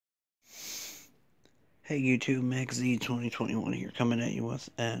Hey YouTube, MaxZ2021 here, coming at you with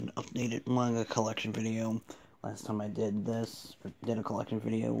an updated manga collection video. Last time I did a collection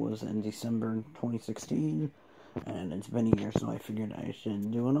video was in December 2016, and it's been a year, so I figured I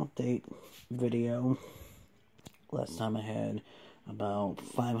should do an update video. Last time I had about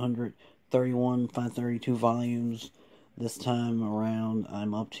 532 volumes. This time around,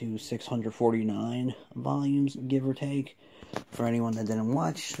 I'm up to 649 volumes, give or take. For anyone that didn't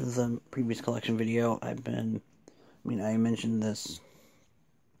watch the previous collection video, I mentioned this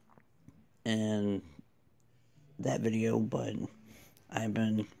in that video, but I've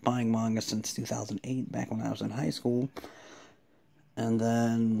been buying manga since 2008, back when I was in high school. And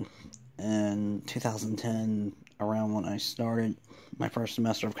then in 2010, around when I started my first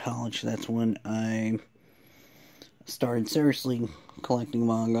semester of college, that's when I started seriously collecting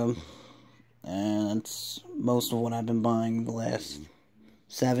manga. And it's most of what I've been buying the last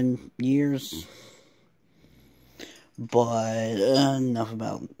 7 years. But enough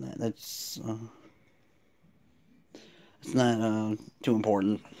about that. It's not too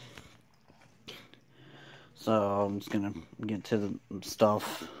important. So I'm just gonna get to the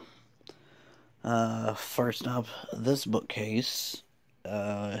stuff. First up, this bookcase.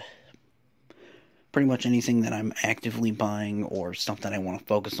 Pretty much anything that I'm actively buying or stuff that I want to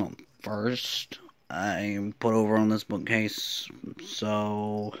focus on first, I put over on this bookcase.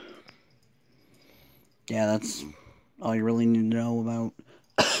 So yeah, that's all you really need to know about.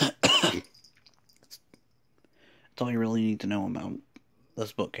 That's all you really need to know about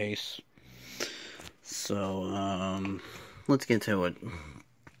this bookcase. So let's get to it.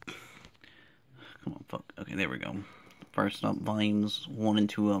 Come on, fuck. Okay, there we go. First up, volumes 1 and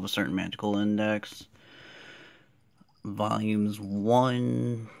 2 of A Certain Magical Index. Volumes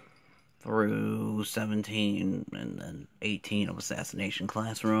 1 through 17 and then 18 of Assassination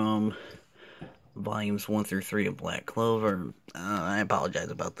Classroom. Volumes 1 through 3 of Black Clover. I apologize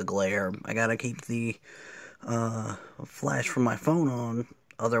about the glare. I gotta keep the flash from my phone on.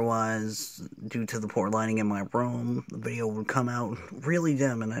 Otherwise, due to the poor lighting in my room, the video would come out really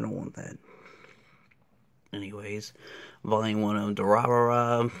dim, and I don't want that. Anyways, Volume 1 of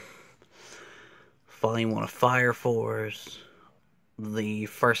Durarara, Volume 1 of Fire Force, the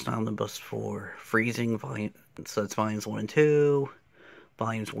first omnibus for Freezing, so it's Volumes 1 and 2,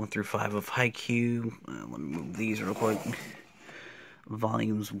 Volumes 1 through 5 of Haikyuu, let me move these real quick,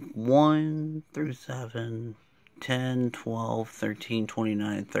 Volumes 1 through 7, 10, 12, 13,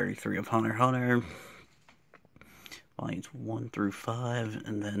 29, and 33 of Hunter x Hunter, Volumes 1 through 5,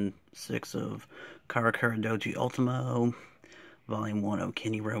 and then 6 of Karakura Doji Ultimo, Volume 1 of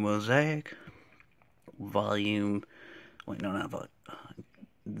Kiniro Mosaic,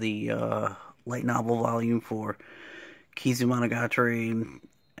 the light novel volume for Kizumonogatari,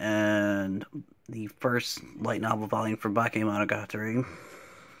 and the first light novel volume for Bakemonogatari.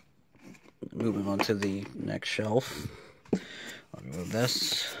 Moving on to the next shelf. Let me move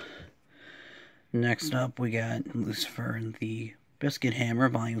this. Next up, we got Lucifer and the Biscuit Hammer,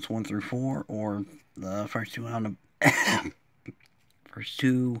 volumes 1 through 4, or the first two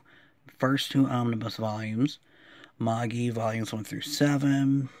omnibus volumes. Magi, volumes 1 through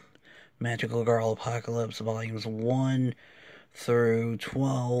 7. Magical Girl Apocalypse, volumes 1 through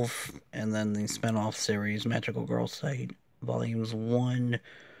 12. And then the spin-off series, Magical Girl Sight, volumes 1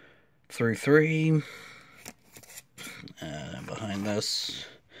 through 3. Behind this,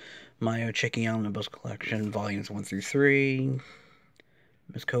 Mayo Chiki Omnibus Collection, volumes 1 through 3.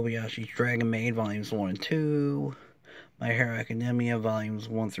 Miss Kobayashi's Dragon Maid, volumes 1 and 2. My Hero Academia, volumes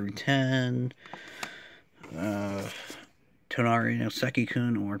 1 through 10. Tonari no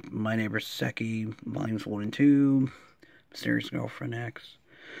Seki-kun, or My Neighbor Seki, volumes 1 and 2. Mysterious Girlfriend X.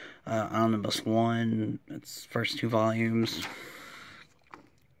 Omnibus 1, its first 2 volumes.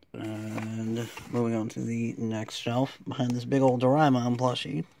 And moving on to the next shelf, behind this big old Doraemon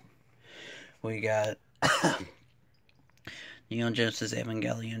plushie, we got Neon Genesis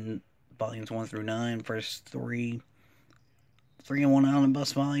Evangelion, volumes 1 through 9, first 3 and 1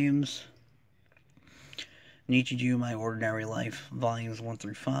 omnibus volumes. Nichijou My Ordinary Life, volumes 1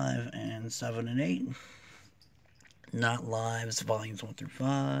 through 5, and 7 and 8. Not Lives, volumes 1 through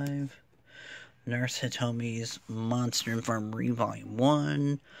 5. Nurse Hitomi's Monster Infirmary, volume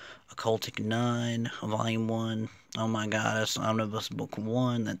 1. Occultic 9, volume 1. Oh My Goddess, omnibus book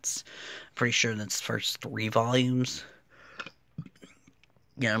 1. That's, pretty sure that's the first 3 volumes.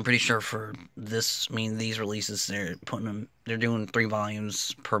 Yeah, I'm pretty sure for this, these releases, they're doing 3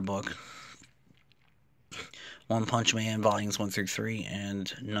 volumes per book. One Punch Man, volumes 1 through 3,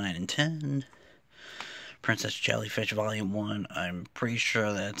 and 9 and 10. Princess Jellyfish Volume 1. I'm pretty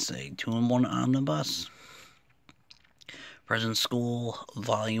sure that's a 2-in-1 omnibus. Prison School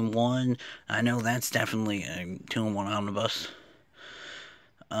Volume 1. I know that's definitely a 2-in-1 omnibus.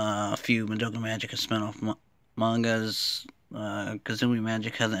 A few Madoka Magica spin-off mangas. Kazumi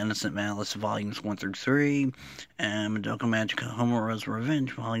Magica The Innocent Malice Volumes 1 through 3. And Madoka Magica Homura's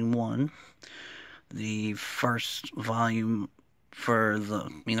Revenge Volume 1. The first volume for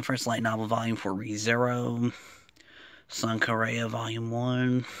the first light novel volume for ReZero. Sankareya Volume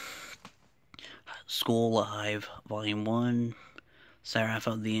 1. School Live Volume 1. Seraph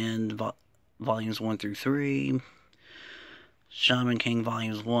of the End Volumes 1 through 3. Shaman King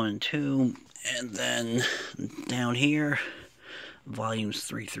Volumes 1 and 2. And then down here, Volumes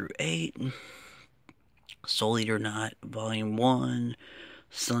 3 through 8. Soul Eater Not Volume 1.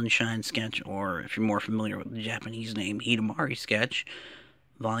 Sunshine Sketch, or if you're more familiar with the Japanese name, Hidamari Sketch,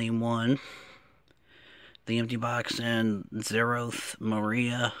 Volume 1. The Empty Box and Zeroth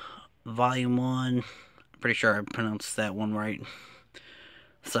Maria, Volume 1. Pretty sure I pronounced that one right.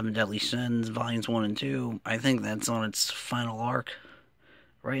 Seven Deadly Sins, Volumes 1 and 2. I think that's on its final arc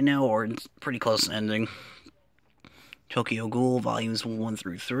right now, or it's pretty close to ending. Tokyo Ghoul, Volumes 1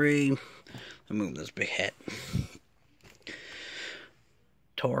 through 3. Let me move this big hat.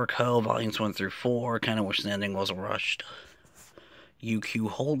 Toriko, Volumes 1 through 4. Kind of wish the ending wasn't rushed. UQ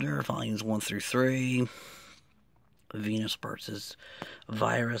Holder, Volumes 1 through 3. Venus vs.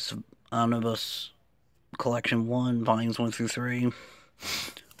 Virus, Omnibus Collection 1, Volumes 1 through 3.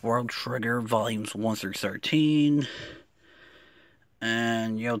 World Trigger, Volumes 1 through 13.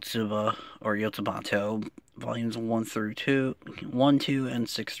 And Yotsuba, or Yotsubato, Volumes 1 through 2, 1, 2, and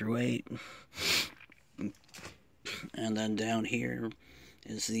 6 through 8. And then down here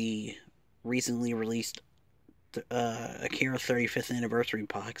is the recently released Akira 35th Anniversary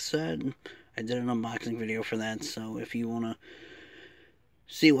box set. I did an unboxing video for that, so if you want to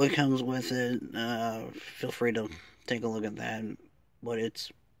see what comes with it, feel free to take a look at that. But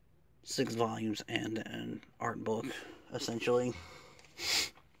it's 6 volumes and an art book, essentially.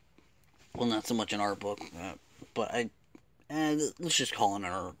 Well, not so much an art book, but let's just call it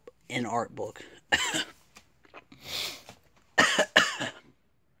an art book.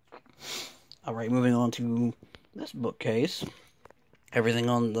 Alright, moving on to this bookcase. Everything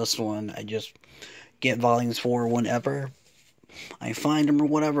on this one, I just get volumes for whenever I find them or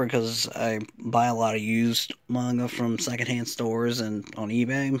whatever, because I buy a lot of used manga from secondhand stores and on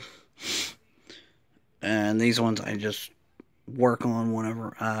eBay. And these ones I just work on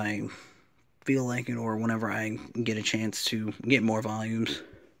whenever I feel like it, or whenever I get a chance to get more volumes.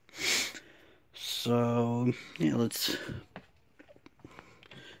 So, yeah, let's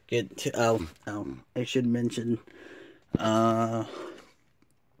get to, I should mention, the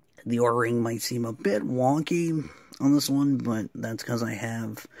ordering might seem a bit wonky on this one, but that's because I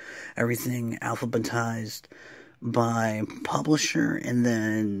have everything alphabetized by publisher, and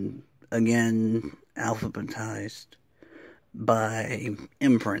then, again, alphabetized by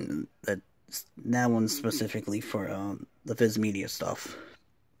imprint. That one's specifically for, the Viz Media stuff.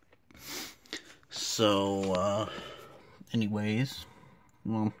 So, anyways,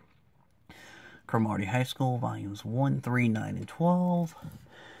 well, Cromartie High School, Volumes 1, 3, 9, and 12.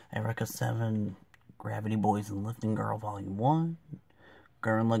 Eureka 7, Gravity Boys and Lifting Girl, Volume 1.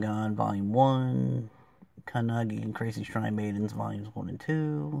 Gurren Lagann, Volume 1. Kanagi and Crazy Shrine Maidens, Volumes 1 and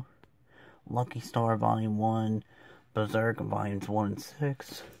 2. Lucky Star, Volume 1. Berserk, Volumes 1 and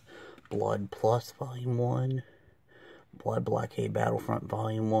 6. Blood Plus, Volume 1. Blood Blockade Battlefront,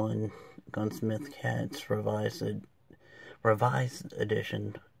 Volume 1. Gunsmith Cats, Revised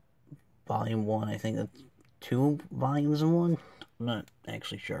Edition, Volume 1. I think that's 2 volumes in one. I'm not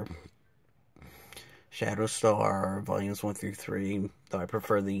actually sure. Shadow Star, Volumes 1 through 3, though I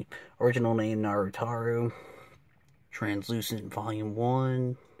prefer the original name, Narutaru. Translucent, Volume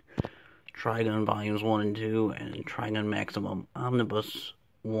 1. Trigun, Volumes 1 and 2, and Trigun Maximum Omnibus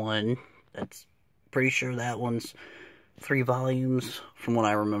 1. That's pretty sure that one's 3 volumes, from what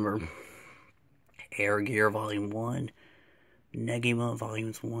I remember. Air Gear, Volume 1. Negima,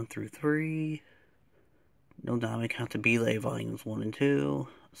 Volumes 1 through 3. Nodame Cantabile, Volumes 1 and 2.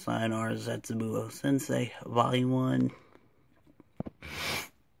 Sayonara Zetsubuo Sensei, Volume 1.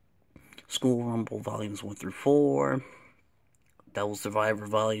 School Rumble, Volumes 1 through 4. Devil Survivor,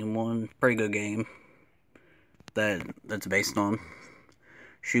 Volume 1. Pretty good game that's based on.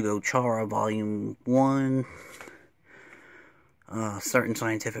 Shugo Chara, Volume 1. Certain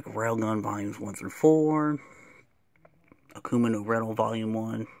Scientific Railgun, Volumes 1 through 4. Akuma no Riddle, Volume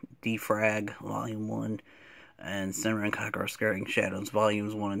 1. Defrag, Volume 1. And Senran Kakar Scaring Shadows,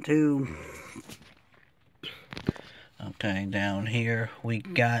 Volumes 1 and 2. Okay, down here we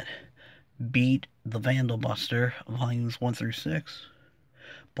got Beat the Vandal Buster, volumes 1 through 6.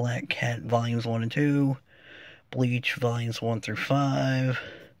 Black Cat, volumes 1 and 2. Bleach, volumes 1 through 5.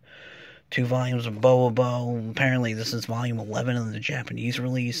 2 volumes of Bobo. Apparently, this is volume 11 in the Japanese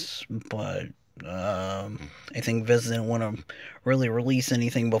release, but I think Viz didn't want to really release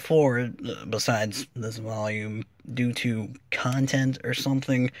anything before it, besides this volume, due to content or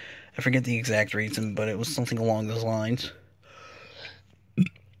something. I forget the exact reason, but it was something along those lines.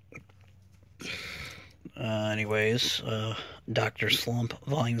 Anyways, Dr. Slump,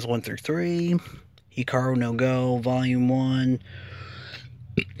 volumes 1 through 3. Hikaru no Go, volume 1.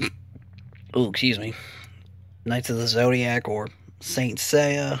 Oh, excuse me. Knights of the Zodiac, or Saint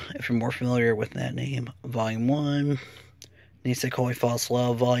Seiya, if you're more familiar with that name, volume 1. Nisekoi False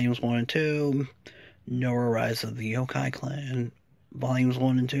Love, volumes 1 and 2. Nora Rise of the Yokai Clan, volumes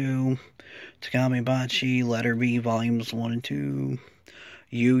 1 and 2. Takami Bachi, Letter B, volumes 1 and 2.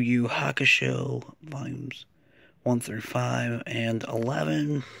 Yu Yu Hakusho, volumes 1 through 5 and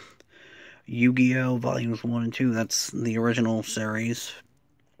 11. Yu-Gi-Oh! Volumes 1 and 2, that's the original series.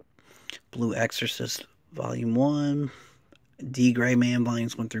 Blue Exorcist, Volume 1. D. Gray Man,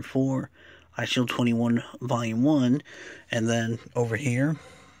 Volumes 1 through 4. I Shield 21, Volume 1. And then over here,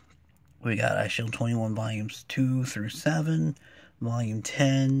 we got I Shield 21, Volumes 2 through 7. Volume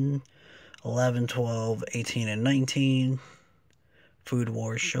 10, 11, 12, 18, and 19. Food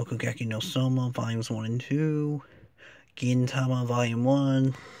Wars Shokugeki no Soma, Volumes 1 and 2. Gintama, Volume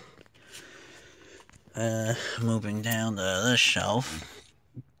 1. Moving down to this shelf.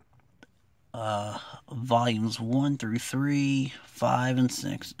 Volumes 1 through 3, 5 and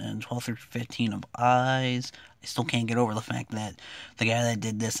 6, and 12 through 15 of Eyes. I still can't get over the fact that the guy that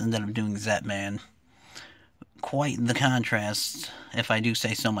did this ended up doing Zetman. Quite the contrast, if I do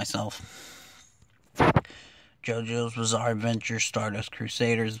say so myself. JoJo's Bizarre Adventure, Stardust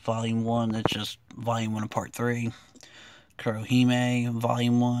Crusaders, Volume 1, that's just Volume 1 of Part 3. Kurohime,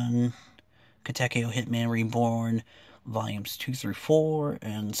 Volume 1. Katekyo Hitman Reborn, Volumes 2 through 4,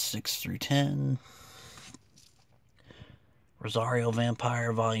 and 6 through 10. Rosario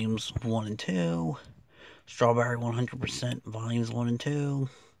Vampire, Volumes 1 and 2. Strawberry 100%, Volumes 1 and 2.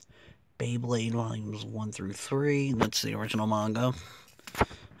 Beyblade, Volumes 1 through 3. That's the original manga.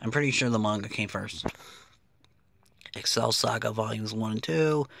 I'm pretty sure the manga came first. Excel Saga, Volumes 1 and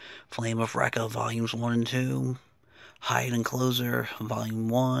 2. Flame of Recca, Volumes 1 and 2. Hide and Closer, Volume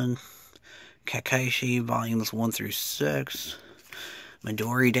 1. Kakashi, Volumes 1 through 6.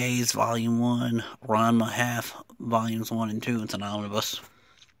 Midori Days, Volume 1. Ranma Half, Volumes 1 and 2. It's an omnibus.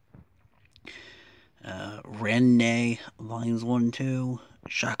 Renne, Volumes 1 and 2.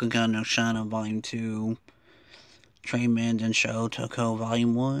 Shakugan no Shana, Volume 2. Train Man Densho Toko,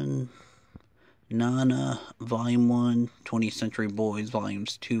 Volume 1. Nana, Volume 1. 20th Century Boys,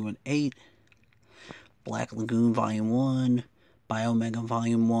 Volumes 2 and 8. Black Lagoon, Volume 1. Biomega,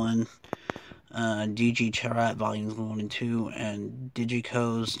 Volume 1. DG Charat, Volumes 1 and 2, and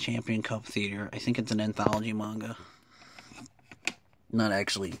Digico's Champion Cup Theater. I think it's an anthology manga. Not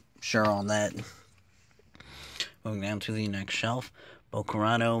actually sure on that. Moving down to the next shelf.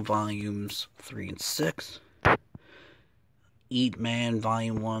 Bokurano, Volumes 3 and 6. Eat Man,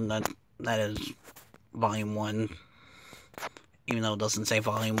 Volume 1. That is Volume 1. Even though it doesn't say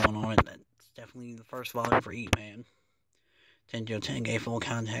Volume 1 on it, that's definitely the first volume for Eat Man. Tenjo Tenge Full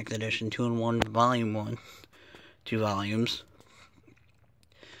Contact Edition 2-in-1, Volume 1. 2 volumes.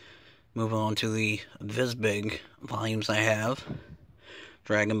 Moving on to the Vizbig volumes I have.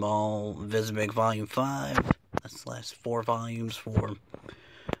 Dragon Ball Vizbig Volume 5. That's the last 4 volumes for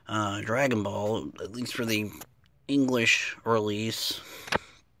Dragon Ball, at least for the English release.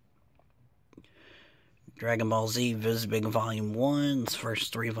 Dragon Ball Z Vizbig Volume 1. It's the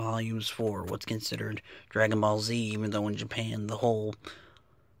first 3 volumes for what's considered Dragon Ball Z, even though in Japan the whole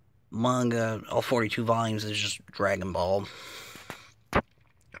manga, all 42 volumes, is just Dragon Ball.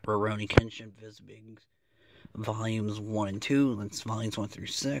 Rurouni Kenshin Vizbig Volumes 1 and 2. That's Volumes 1 through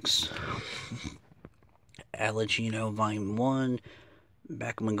 6. Alicino Volume 1.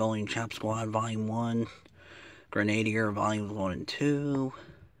 Back Mongolian Chop Squad Volume 1. Grenadier Volumes 1 and 2.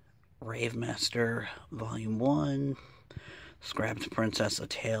 Rave Master, Volume 1. Scrapped Princess, A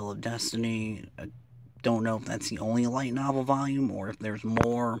Tale of Destiny. I don't know if that's the only light novel volume, or if there's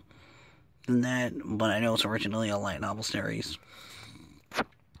more than that, but I know it's originally a light novel series.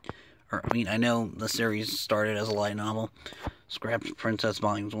 I know the series started as a light novel. Scrapped Princess,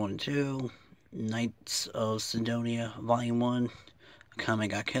 Volumes 1 and 2. Knights of Sidonia, Volume 1. Akame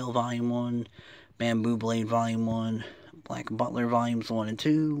Ga Kill, Volume 1. Bamboo Blade, Volume 1. Black Butler, Volumes 1 and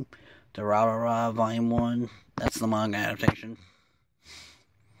 2. Durarara Volume 1. That's the manga adaptation.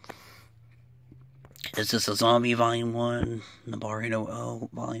 Is this a Zombie Volume 1? Nabari no O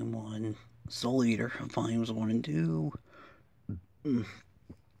Volume 1. Soul Eater Volumes 1 and 2.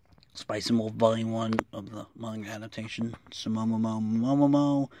 Spice and Wolf Volume 1 of the manga adaptation.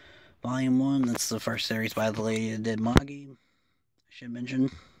 Sumomomo Volume 1. That's the first series by the lady that did Magi. I should mention.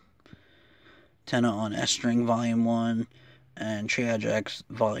 Tenna on S String Volume 1. And Triage X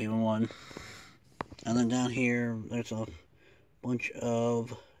Volume 1. And then down here, there's a bunch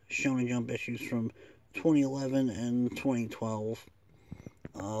of Shonen Jump issues from 2011 and 2012.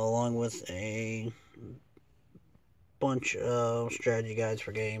 Along with a bunch of strategy guides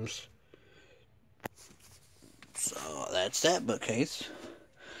for games. So that's that bookcase.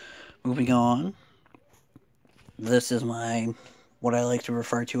 Moving on. This is what I like to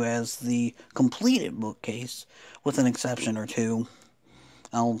refer to as the completed bookcase, with an exception or two.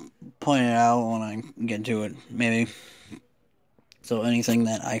 I'll point it out when I get to it, maybe. So anything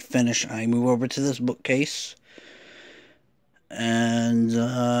that I finish, I move over to this bookcase. And,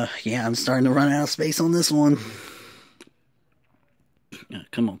 yeah, I'm starting to run out of space on this one.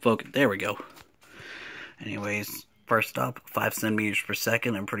 Come on, focus. There we go. Anyways, first up, 5 centimeters per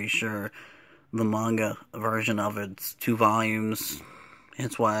second. I'm pretty sure the manga version of it's 2 volumes.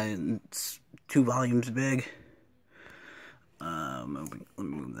 That's why it's 2 volumes big. Let me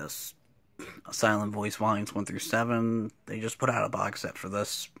move this. Silent Voice Volumes 1 through 7. They just put out a box set for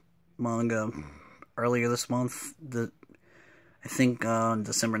this manga earlier this month. I think on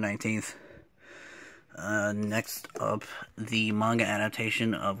December 19th. Next up, the manga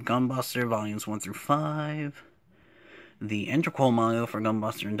adaptation of Gunbuster Volumes 1 through 5. The interquel manga for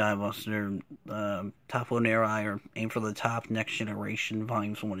Gunbuster and Diebuster, Topo Nerai, or Aim for the Top, Next Generation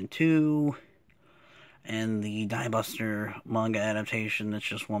Volumes 1 and 2. And the Diebuster manga adaptation, that's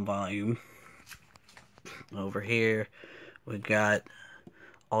just 1 volume. Over here, we've got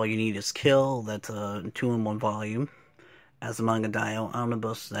All You Need Is Kill, that's a 2-in-1 volume. As a Manga Dio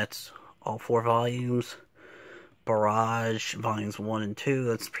Omnibus, that's all 4 volumes. Barrage, Volumes 1 and 2,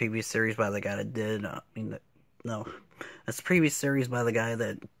 that's the previous series by the guy that did, that's the previous series by the guy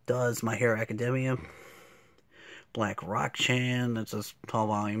that does My Hero Academia. Black Rock Chan, that's a 12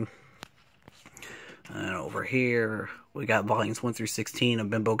 volume. And over here, we got volumes 1 through 16 of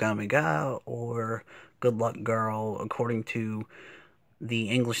Bimbo Gamiga, or Good Luck Girl, according to the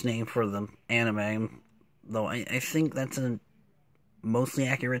English name for the anime. Though I think that's a mostly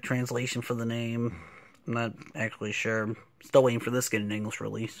accurate translation for the name. I'm not actually sure. Still waiting for this to get an English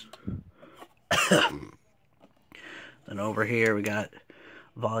release. Then over here, we got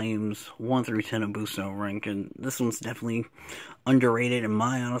volumes 1 through 10 of Buso Rank, and this one's definitely underrated in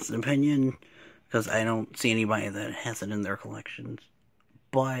my honest opinion, because I don't see anybody that has it in their collections.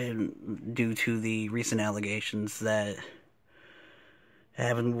 But due to the recent allegations that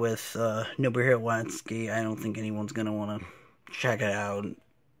happened with Nobuhiro Watsuki, I don't think anyone's going to want to check it out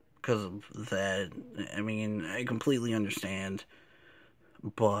because of that. I mean, I completely understand,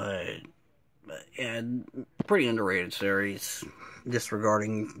 but yeah, pretty underrated series,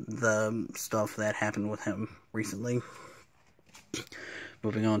 disregarding the stuff that happened with him recently.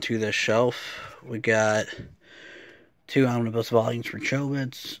 Moving on to the shelf, we got 2 omnibus volumes for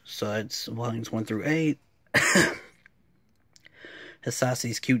Chobits, so that's volumes 1 through 8.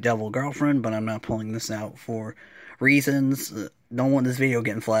 Hisase's Cute Devil Girlfriend, but I'm not pulling this out for reasons. Don't want this video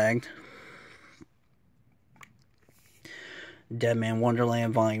getting flagged. Dead Man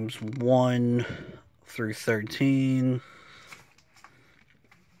Wonderland volumes 1 through 13.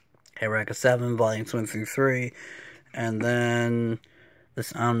 Eureka 7 volumes 1 through 3. And then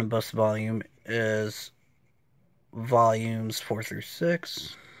this omnibus volume is volumes 4 through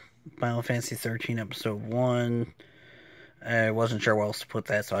 6. Final Fantasy 13 episode 1. I wasn't sure where else to put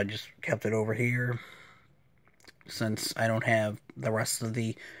that, so I just kept it over here, since I don't have the rest of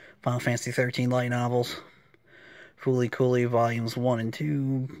the Final Fantasy 13 light novels. Fooly Cooly volumes 1 and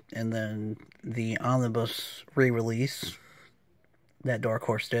 2, and then the omnibus re-release that Dark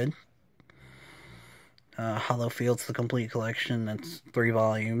Horse did. Hollow Fields, the complete collection, that's 3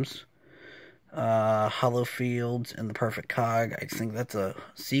 volumes. Hollow Fields and the Perfect Cog, I think that's a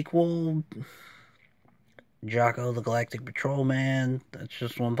sequel. Jocko the Galactic Patrolman, that's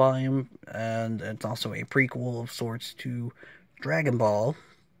just 1 volume, and it's also a prequel of sorts to Dragon Ball,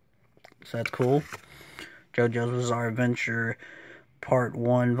 so that's cool. JoJo's Bizarre Adventure, Part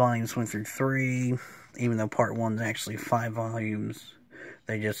 1, volumes 1 through 3, even though Part 1 is actually 5 volumes,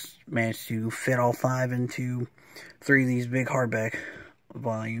 they just managed to fit all 5 into 3 of these big hardback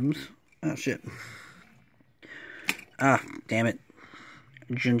volumes. Oh, shit. Ah, damn it.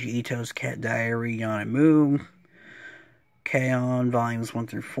 Junji Ito's Cat Diary, Yon and Moo, K-On! Volumes 1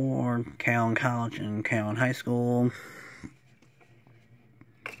 through 4, K-On! College and K-On! High School.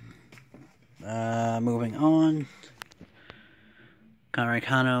 Moving on.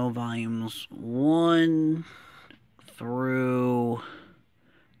 Karekano Volumes 1 through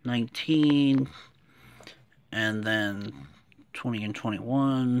 19, and then 20 and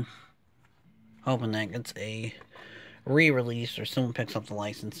 21. Hoping that gets a re-release or someone picks up the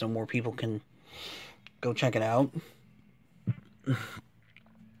license so more people can go check it out.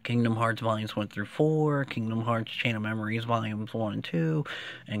 Kingdom Hearts Volumes 1 through 4, Kingdom Hearts Chain of Memories Volumes 1 and 2,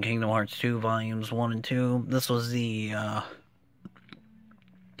 and Kingdom Hearts 2 Volumes 1 and 2. This was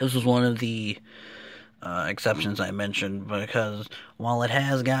one of the exceptions I mentioned, because while it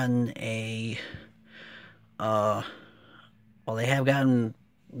has gotten while they have gotten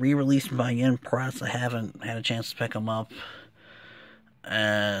re-released by Yen Press, I haven't had a chance to pick them up.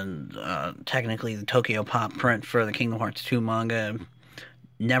 And technically the Tokyo Pop print for the Kingdom Hearts 2 manga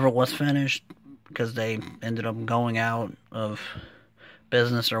never was finished because they ended up going out of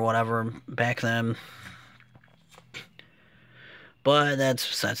business or whatever back then. But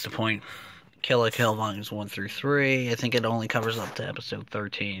that's the point. Kill la Kill Volumes 1 through 3. I think it only covers up to episode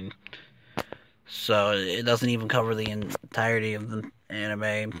 13. So it doesn't even cover the entirety of the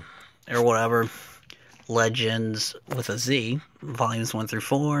anime or whatever. Legends with a Z, Volumes 1 through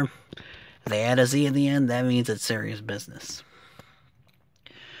 4. If they add a Z at the end, that means it's serious business.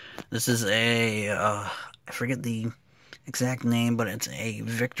 This is I forget the exact name, but it's a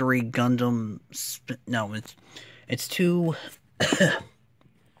Victory Gundam. No, it's two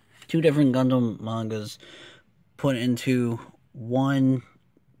different Gundam mangas put into one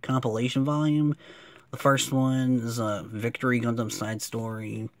compilation volume. The first one is a Victory Gundam side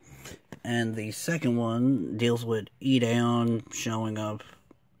story, and the second one deals with Ideon showing up,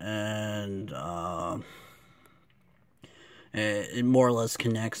 and it more or less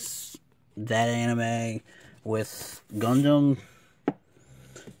connects that anime with Gundam.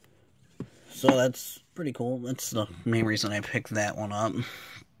 So that's pretty cool. That's the main reason I picked that one up.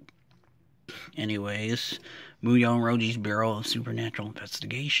 Anyways, Muyo and Roji's Bureau of Supernatural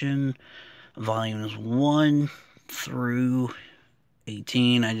Investigation, Volumes 1 through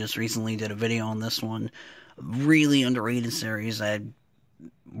 18. I just recently did a video on this one. Really underrated series. I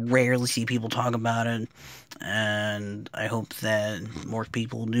rarely see people talk about it, and I hope that more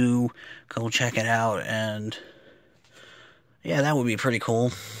people do go check it out, and yeah, that would be pretty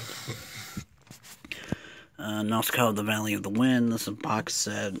cool. Nausicaa, The Valley of the Wind. This is a box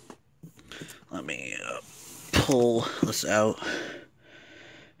set. Let me pull this out.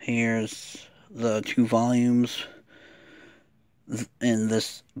 Here's the 2 volumes in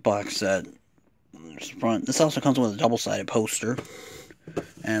this box set. There's front. This also comes with a double-sided poster,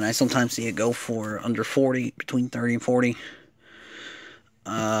 and I sometimes see it go for under 40, between 30 and 40.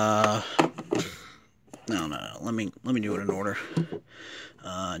 No. Let me do it in order.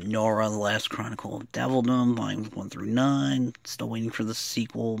 Nora, The Last Chronicle of Devildom, Volumes 1 through 9. Still waiting for the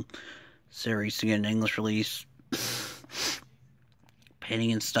sequel series to get an English release.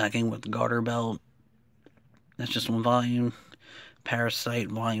 Painting and Stocking with the Garter Belt. That's just 1 volume. Parasite,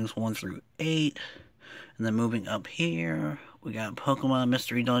 Volumes 1 through 8. And then moving up here, we got Pokemon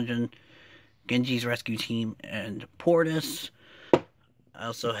Mystery Dungeon, Genji's Rescue Team, and Portis. I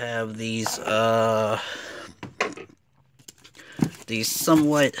also have these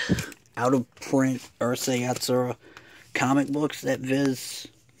somewhat out-of-print Urusei Yatsura comic books that Viz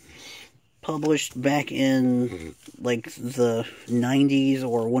published back in, like, the 90s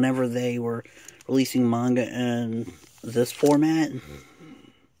or whenever they were releasing manga in this format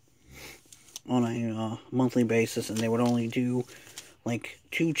on a monthly basis, and they would only do, like,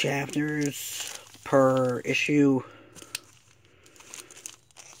 2 chapters per issue.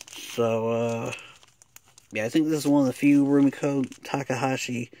 So, yeah, I think this is one of the few Rumiko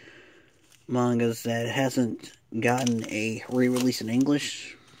Takahashi mangas that hasn't gotten a re-release in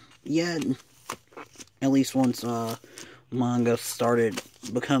English yet. At least once manga started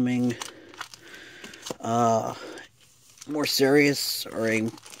becoming more serious, or a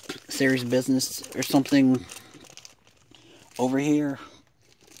serious business or something over here,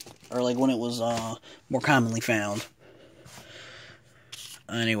 or like when it was more commonly found.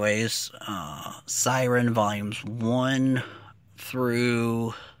 Anyways, Siren Volumes 1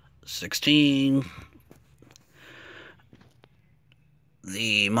 through 16.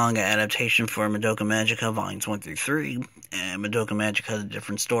 The manga adaptation for Madoka Magica Volumes 1 through 3. And Madoka Magica, The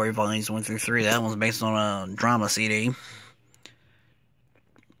Different Story Volumes 1 through 3. That one's based on a drama CD.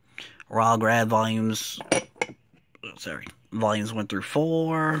 Raw Grad Volumes... Sorry. volumes 1 through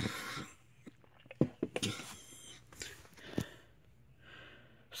 4.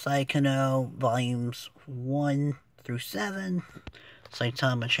 Saikano, volumes 1 through 7.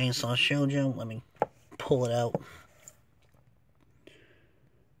 Saitama Chainsaw Shoujo. Let me pull it out.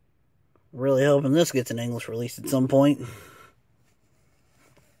 Really hoping this gets an English release at some point.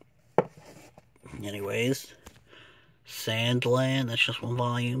 Anyways, Sandland, that's just 1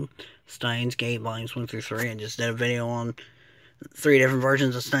 volume. Steins Gate, volumes 1 through 3. I just did a video on 3 different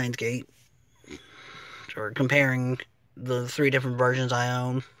versions of Steins Gate. Or comparing the 3 different versions I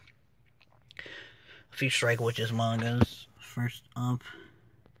own. A few Strike Witches mangas. First up,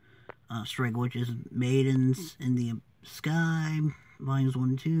 Strike Witches Maidens in the Sky, volumes 1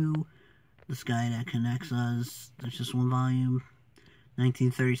 and 2. The Sky That Connects Us, that's just 1 volume.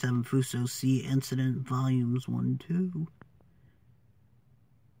 1937 Fuso Sea Incident, volumes 1 and 2.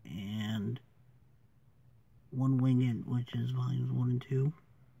 And One Winged Witches, volumes 1 and 2.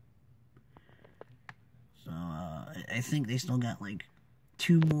 So, I think they still got like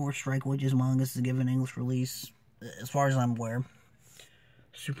 2 more Strike Witches mangas to give an English release, as far as I'm aware.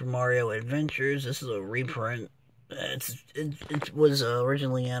 Super Mario Adventures, this is a reprint. It was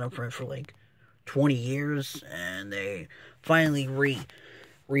originally out of print for like 20 years, and they finally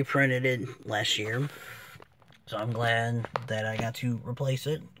reprinted it last year. So I'm glad that I got to replace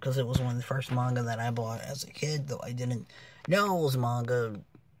it, because it was one of the first manga that I bought as a kid, though I didn't know it was manga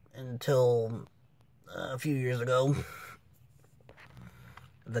until a few years ago.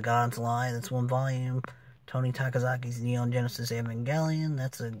 The God's Lie, that's 1 volume. Tony Takazaki's Neon Genesis Evangelion,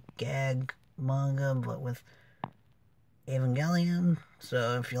 that's a gag manga, but with Evangelion.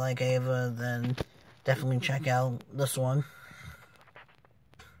 So if you like Eva, then definitely check out this one.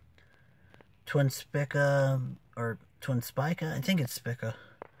 Twin Spica, or Twin Spica, I think it's Spica,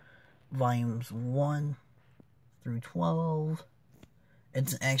 volumes 1 through 12.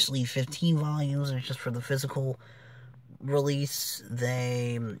 It's actually 15 volumes, it's just for the physical release.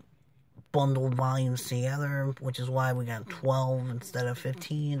 They bundled volumes together, which is why we got 12 instead of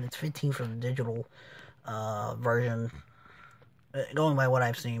 15. It's 15 for the digital version, going by what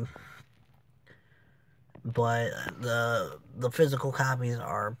I've seen. But the physical copies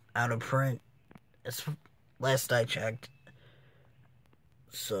are out of print, as last I checked.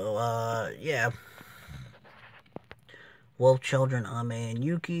 So, yeah. Wolf Children, Ame and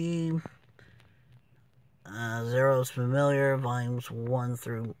Yuki. Zero's Familiar, volumes 1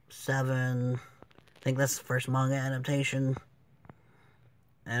 through 7. I think that's the first manga adaptation.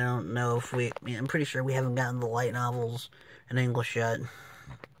 I don't know if I'm pretty sure we haven't gotten the light novels in English yet.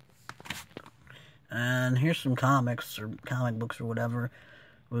 And here's some comics, or comic books, or whatever.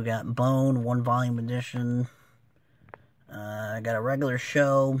 We got Bone, 1 volume edition. I got a regular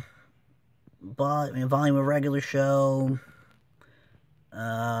show. Volume of regular show.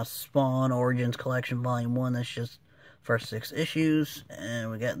 Spawn Origins Collection Volume 1, that's just first 6 issues,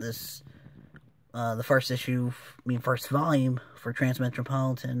 and we got this, the first volume for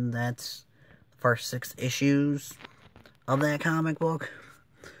Transmetropolitan, that's the first 6 issues of that comic book,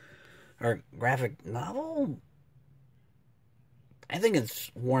 or graphic novel? I think it's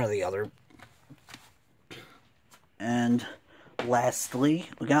one or the other. And lastly,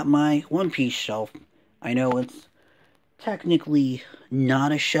 we got my One Piece shelf. I know it's technically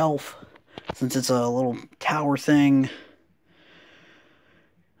not a shelf, since it's a little tower thing,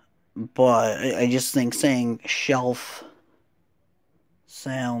 but I just think saying shelf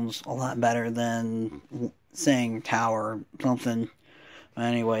sounds a lot better than saying tower something.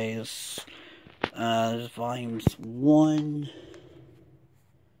 Anyways, volumes 1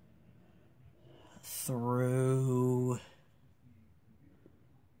 through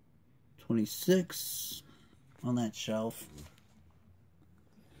 26 on that shelf.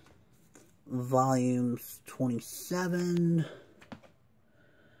 Volumes 27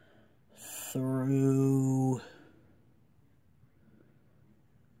 through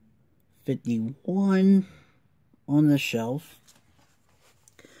 51 on the shelf.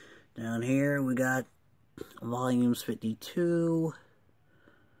 Down here we got volumes 52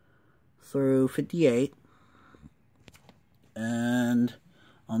 through 58. And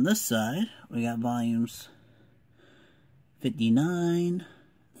on this side we got volumes 59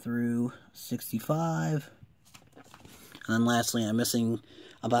 through 65. And then lastly, I'm missing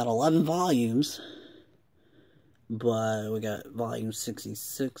about 11 volumes, but we got volumes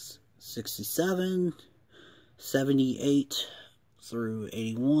 66, 67, 78 through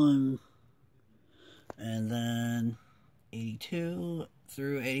 81, and then 82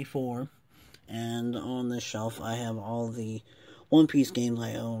 through 84. And on this shelf I have all the One Piece games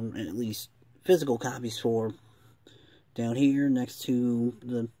I own, at least physical copies for. down here next to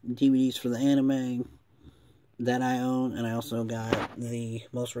the DVDs for the anime that I own, and I also got the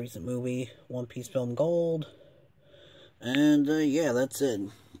most recent movie, One Piece Film Gold, and yeah, that's it.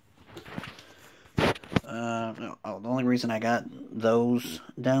 The only reason I got those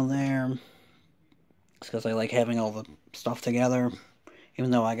down there is because I like having all the stuff together, even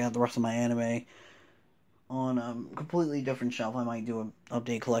though I got the rest of my anime on a completely different shelf. I might do an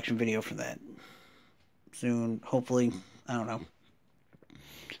update collection video for that soon, hopefully. I don't know.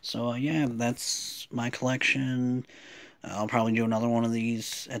 So, yeah, that's my collection. I'll probably do another one of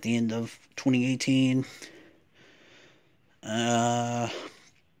these at the end of 2018.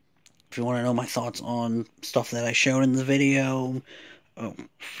 If you want to know my thoughts on stuff that I showed in the video,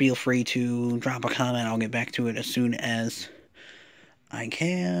 feel free to drop a comment. I'll get back to it as soon as I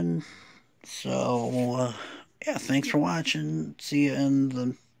can. So, yeah, thanks for watching. See you in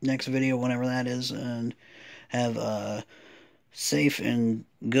the next video, whenever that is, and have a safe and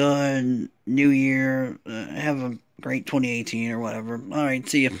good New Year. Have a great 2018 or whatever. Alright,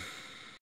 see you.